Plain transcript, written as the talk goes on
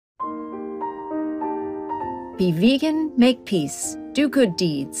Be vegan, make peace, do good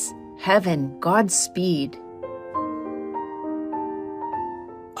deeds. Heaven, Godspeed.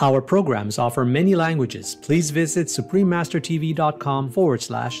 Our programs offer many languages. Please visit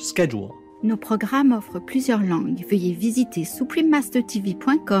suprememastertv.com/schedule. Nos programmes offrent plusieurs langues. Veuillez visiter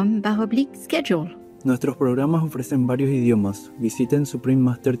suprememastertv.com/schedule. Nuestros programas ofrecen varios idiomas. Visiten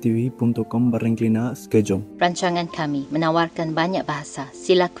suprememastertv.com/schedule. Rancangan kami menawarkan banyak bahasa.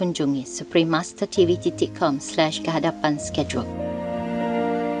 Sila kunjungi suprememastertv.com/schedule.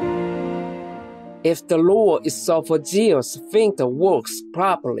 If the lower esophageal sphincter works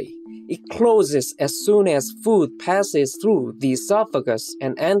properly, it closes as soon as food passes through the esophagus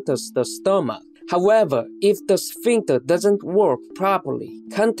and enters the stomach. However, if the sphincter doesn't work properly,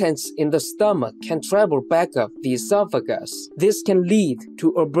 contents in the stomach can travel back up the esophagus. This can lead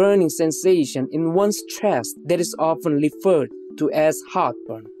to a burning sensation in one's chest that is often referred to as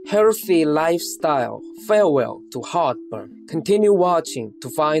heartburn. Healthy lifestyle. Farewell to heartburn. Continue watching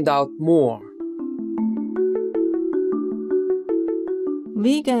to find out more.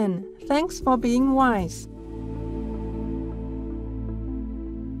 Vegan, thanks for being wise.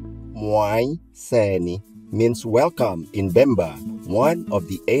 Mwai Seni means welcome in Bemba, one of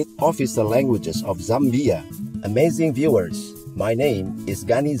the 8 official languages of Zambia. Amazing viewers, my name is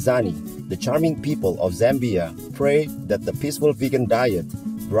Gani Zani. The charming people of Zambia pray that the peaceful vegan diet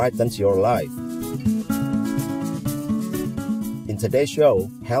brightens your life. In today's show,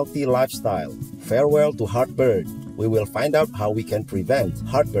 Healthy Lifestyle, Farewell to Heartburn, we will find out how we can prevent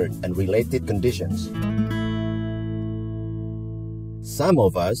heartburn and related conditions. Some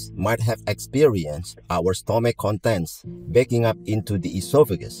of us might have experienced our stomach contents backing up into the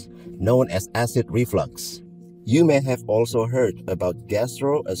esophagus, known as acid reflux. You may have also heard about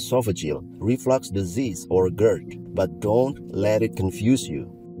gastroesophageal reflux disease or GERD, but don't let it confuse you.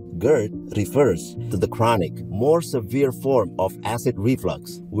 GERD refers to the chronic, more severe form of acid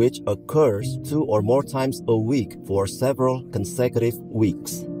reflux, which occurs 2 or more times a week for several consecutive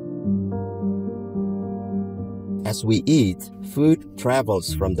weeks. As we eat, food travels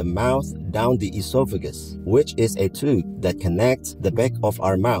from the mouth down the esophagus, which is a tube that connects the back of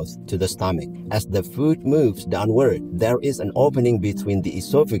our mouth to the stomach. As the food moves downward, there is an opening between the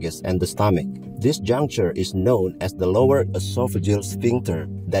esophagus and the stomach. This juncture is known as the lower esophageal sphincter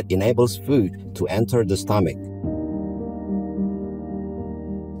that enables food to enter the stomach.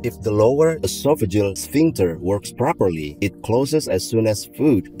 If the lower esophageal sphincter works properly, it closes as soon as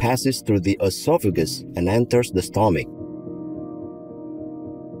food passes through the esophagus and enters the stomach.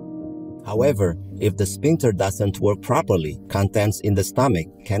 However, if the sphincter doesn't work properly, contents in the stomach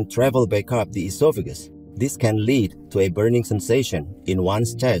can travel back up the esophagus. This can lead to a burning sensation in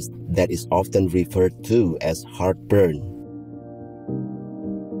one's chest that is often referred to as heartburn.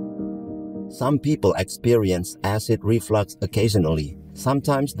 Some people experience acid reflux occasionally.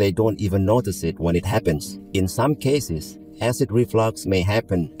 Sometimes they don't even notice it when it happens. In some cases, acid reflux may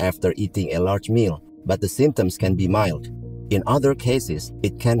happen after eating a large meal, but the symptoms can be mild. In other cases,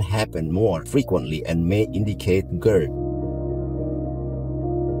 it can happen more frequently and may indicate GERD.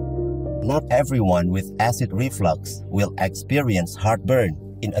 Not everyone with acid reflux will experience heartburn.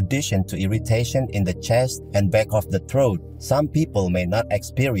 In addition to irritation in the chest and back of the throat, some people may not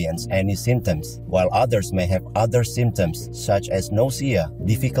experience any symptoms, while others may have other symptoms such as nausea,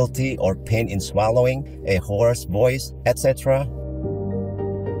 difficulty or pain in swallowing, a hoarse voice, etc.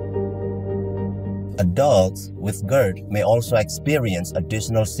 Adults with GERD may also experience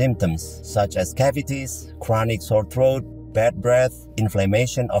additional symptoms such as cavities, chronic sore throat, bad breath,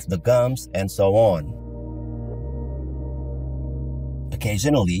 inflammation of the gums, and so on.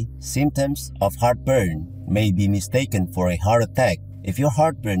 Occasionally, symptoms of heartburn may be mistaken for a heart attack. If your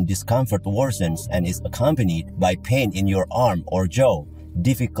heartburn discomfort worsens and is accompanied by pain in your arm or jaw,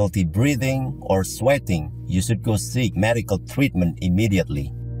 difficulty breathing, or sweating, you should go seek medical treatment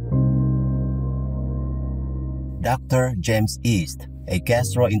immediately. Dr. James East, a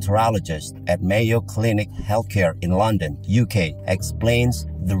gastroenterologist at Mayo Clinic Healthcare in London, UK, explains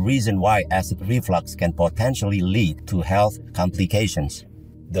the reason why acid reflux can potentially lead to health complications.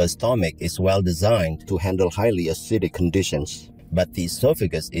 The stomach is well designed to handle highly acidic conditions, but the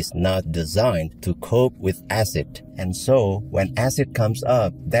esophagus is not designed to cope with acid. And so, when acid comes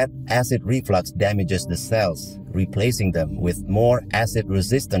up, that acid reflux damages the cells, replacing them with more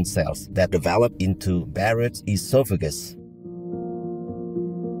acid-resistant cells that develop into Barrett's esophagus.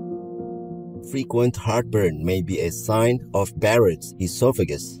 Frequent heartburn may be a sign of Barrett's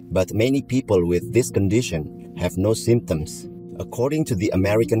esophagus, but many people with this condition have no symptoms. According to the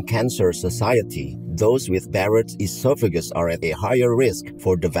American Cancer Society, those with Barrett's esophagus are at a higher risk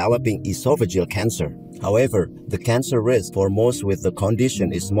for developing esophageal cancer. However, the cancer risk for most with the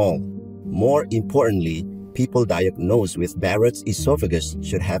condition is small. More importantly, people diagnosed with Barrett's esophagus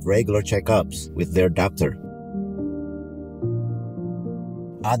should have regular checkups with their doctor.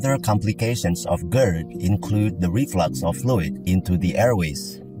 Other complications of GERD include the reflux of fluid into the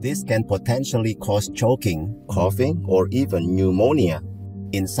airways. This can potentially cause choking, coughing, or even pneumonia.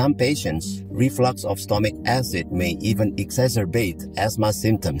 In some patients, reflux of stomach acid may even exacerbate asthma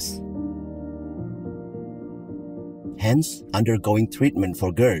symptoms. Hence, undergoing treatment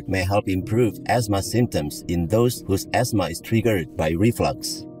for GERD may help improve asthma symptoms in those whose asthma is triggered by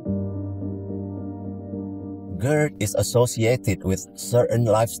reflux. GERD is associated with certain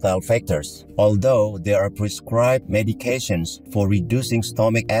lifestyle factors. Although there are prescribed medications for reducing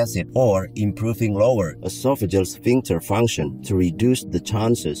stomach acid or improving lower esophageal sphincter function to reduce the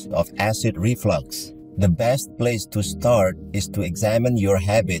chances of acid reflux, the best place to start is to examine your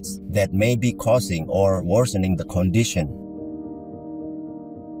habits that may be causing or worsening the condition.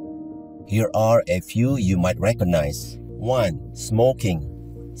 Here are a few you might recognize. 1. Smoking.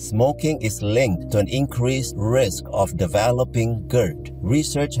 Smoking is linked to an increased risk of developing GERD.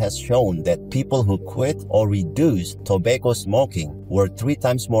 Research has shown that people who quit or reduce tobacco smoking were 3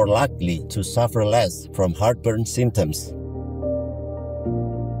 times more likely to suffer less from heartburn symptoms.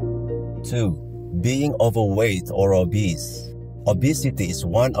 2. Being overweight or obese. Obesity is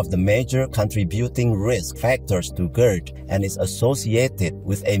one of the major contributing risk factors to GERD and is associated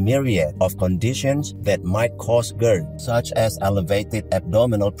with a myriad of conditions that might cause GERD, such as elevated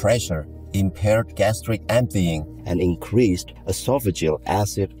abdominal pressure, impaired gastric emptying, and increased esophageal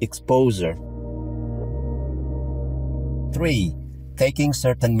acid exposure. 3. Taking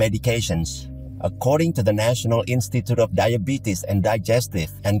certain medications. According to the National Institute of Diabetes and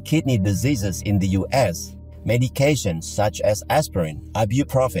Digestive and Kidney Diseases in the U.S., medications such as aspirin,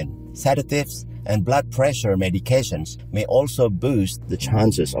 ibuprofen, sedatives, and blood pressure medications may also boost the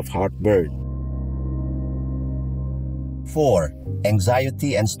chances of heartburn. 4.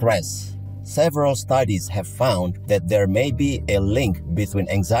 Anxiety and stress. Several studies have found that there may be a link between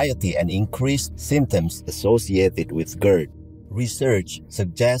anxiety and increased symptoms associated with GERD. Research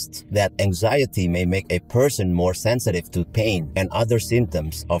suggests that anxiety may make a person more sensitive to pain and other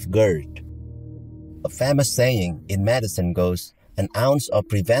symptoms of GERD. A famous saying in medicine goes, "An ounce of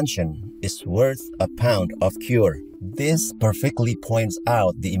prevention is worth a pound of cure." This perfectly points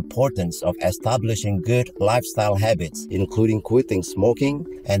out the importance of establishing good lifestyle habits, including quitting smoking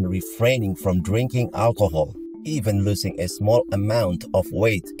and refraining from drinking alcohol. Even losing a small amount of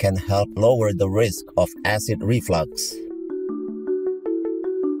weight can help lower the risk of acid reflux.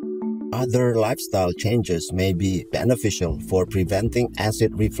 Other lifestyle changes may be beneficial for preventing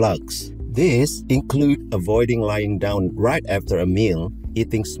acid reflux. These include avoiding lying down right after a meal,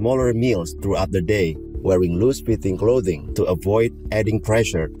 eating smaller meals throughout the day, wearing loose-fitting clothing to avoid adding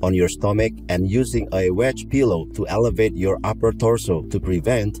pressure on your stomach, and using a wedge pillow to elevate your upper torso to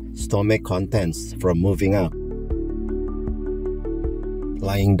prevent stomach contents from moving up.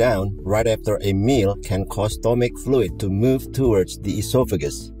 Lying down right after a meal can cause stomach fluid to move towards the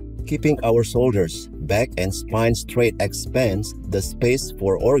esophagus. Keeping our shoulders, back, and spine straight expands the space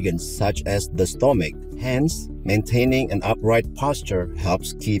for organs such as the stomach. Hence, maintaining an upright posture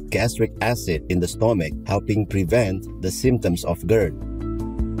helps keep gastric acid in the stomach, helping prevent the symptoms of GERD.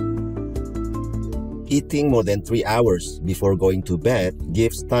 Eating more than 3 hours before going to bed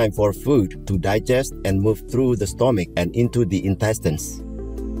gives time for food to digest and move through the stomach and into the intestines.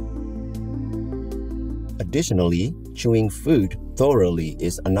 Additionally, chewing food thoroughly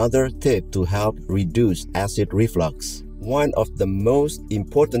is another tip to help reduce acid reflux. One of the most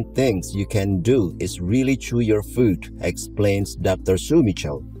important things you can do is really chew your food, explains Dr. Sue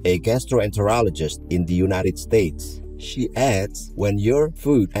Mitchell, a gastroenterologist in the United States. She adds, when your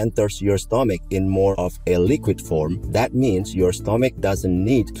food enters your stomach in more of a liquid form, that means your stomach doesn't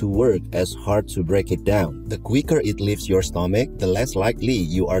need to work as hard to break it down. The quicker it leaves your stomach, the less likely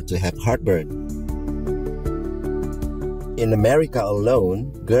you are to have heartburn. In America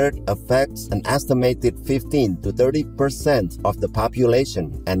alone, GERD affects an estimated 15 to 30% of the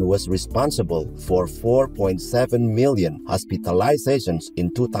population and was responsible for 4.7 million hospitalizations in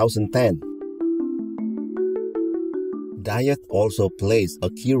 2010. Diet also plays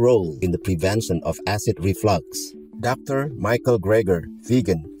a key role in the prevention of acid reflux. Dr. Michael Greger,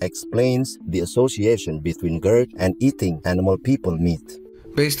 vegan, explains the association between GERD and eating animal people meat.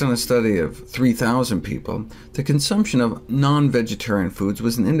 Based on a study of 3,000 people, the consumption of non-vegetarian foods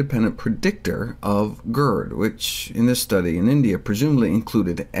was an independent predictor of GERD, which in this study in India presumably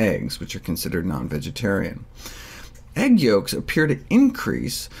included eggs, which are considered non-vegetarian. Egg yolks appear to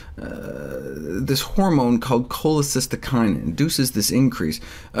increase this hormone called cholecystokinin, induces this increase,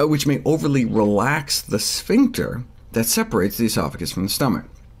 which may overly relax the sphincter that separates the esophagus from the stomach.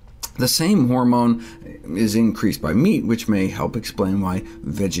 The same hormone is increased by meat, which may help explain why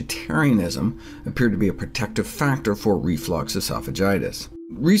vegetarianism appeared to be a protective factor for reflux esophagitis.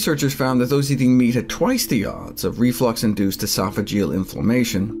 Researchers found that those eating meat had twice the odds of reflux-induced esophageal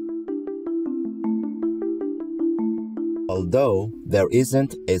inflammation. Although there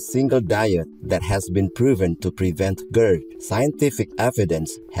isn't a single diet that has been proven to prevent GERD, scientific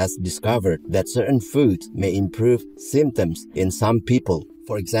evidence has discovered that certain foods may improve symptoms in some people.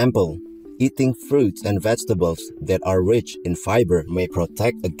 For example, eating fruits and vegetables that are rich in fiber may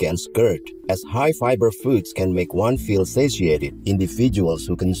protect against GERD, as high-fiber foods can make one feel satiated. Individuals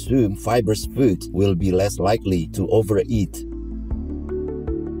who consume fibrous foods will be less likely to overeat.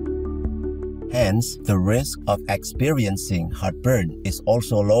 Hence, the risk of experiencing heartburn is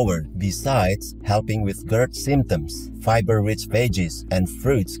also lower. Besides helping with GERD symptoms, fiber-rich veggies and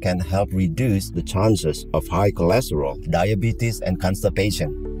fruits can help reduce the chances of high cholesterol, diabetes, and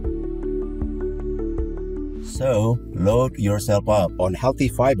constipation. So, load yourself up on healthy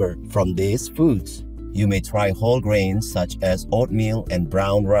fiber from these foods. You may try whole grains such as oatmeal and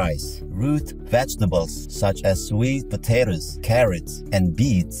brown rice, root vegetables such as sweet potatoes, carrots, and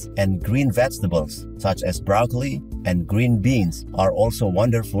beets, and green vegetables such as broccoli and green beans are also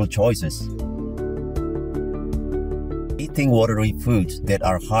wonderful choices. Eating watery foods that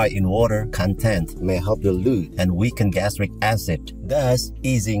are high in water content may help dilute and weaken gastric acid, thus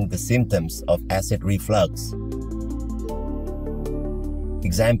easing the symptoms of acid reflux.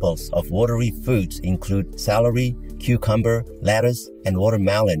 Examples of watery foods include celery, cucumber, lettuce, and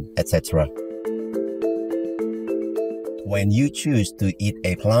watermelon, etc. When you choose to eat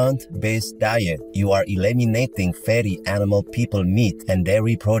a plant-based diet, you are eliminating fatty animal people meat and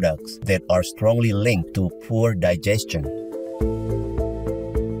dairy products that are strongly linked to poor digestion.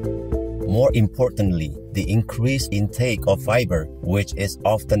 More importantly, the increased intake of fiber, which is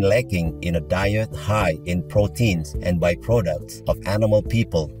often lacking in a diet high in proteins and byproducts of animal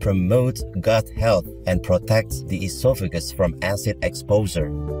people, promotes gut health and protects the esophagus from acid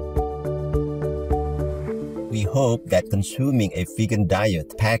exposure. We hope that consuming a vegan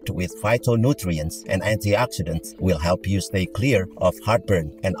diet packed with phytonutrients and antioxidants will help you stay clear of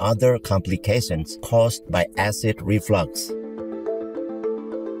heartburn and other complications caused by acid reflux.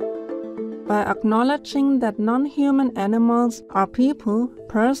 By acknowledging that non-human animals are people,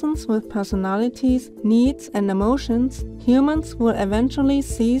 persons with personalities, needs, and emotions, humans will eventually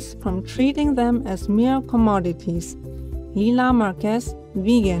cease from treating them as mere commodities. Lila Marquez,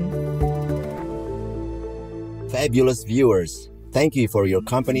 vegan. Fabulous viewers, thank you for your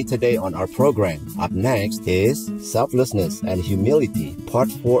company today on our program. Up next is Selflessness and Humility, Part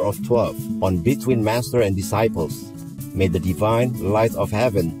 4 of 12, on Between Master and Disciples. May the divine light of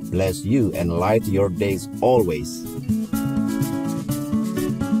heaven bless you and light your days always.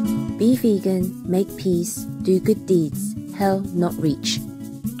 Be vegan, make peace, do good deeds, hell not reach.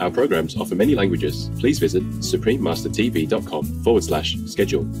 Our programs offer many languages. Please visit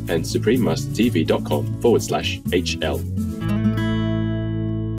suprememastertv.com/schedule and suprememastertv.com/HL.